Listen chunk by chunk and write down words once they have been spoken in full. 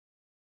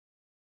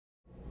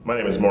My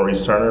name is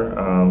Maurice Turner.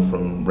 I'm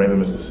from Raymond,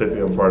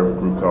 Mississippi. I'm part of a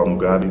group called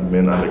M.U.G.A.B.E.E,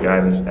 Men Under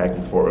Guidance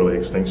Acting for Early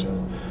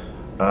Extinction.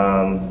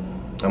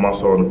 I'm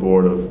also on the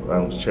board of,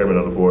 I'm chairman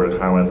of the board at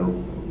Highlander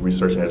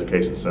Research and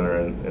Education Center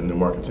in New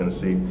Market,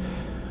 Tennessee.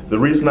 The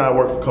reason I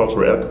work for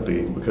cultural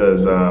equity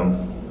because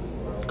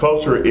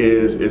culture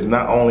is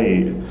not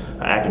only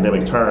an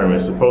academic term,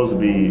 it's supposed to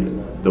be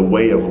the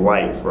way of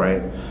life,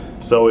 right?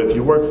 So if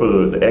you work for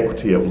the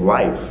equity of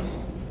life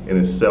in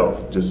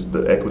itself, just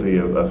the equity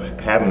of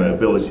having the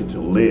ability to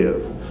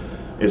live,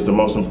 is the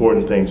most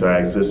important thing to our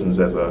existence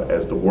as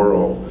the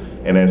world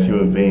and as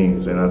human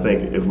beings. And I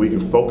think if we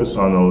can focus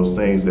on those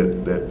things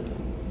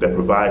that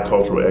provide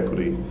cultural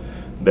equity,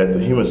 that the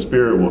human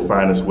spirit will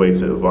find its way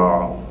to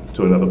evolve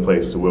to another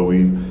place, to where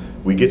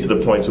we get to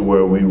the point to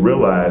where we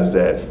realize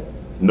that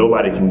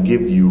nobody can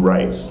give you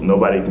rights,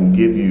 nobody can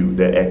give you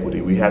that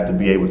equity. We have to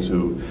be able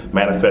to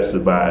manifest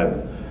it by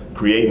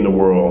creating a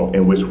world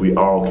in which we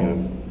all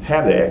can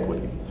have the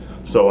equity.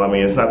 So I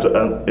mean, it's not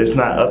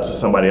up to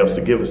somebody else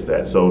to give us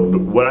that. So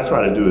what I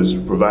try to do is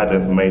provide the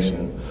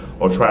information,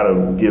 or try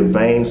to give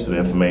veins to the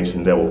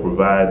information that will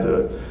provide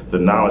the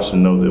knowledge to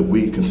know that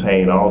we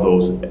contain all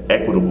those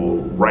equitable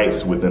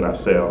rights within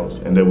ourselves,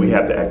 and that we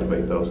have to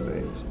activate those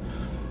things.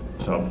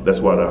 So that's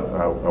what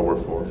I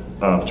work for.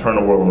 Turn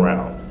the world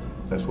around.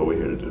 That's what we're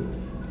here to do.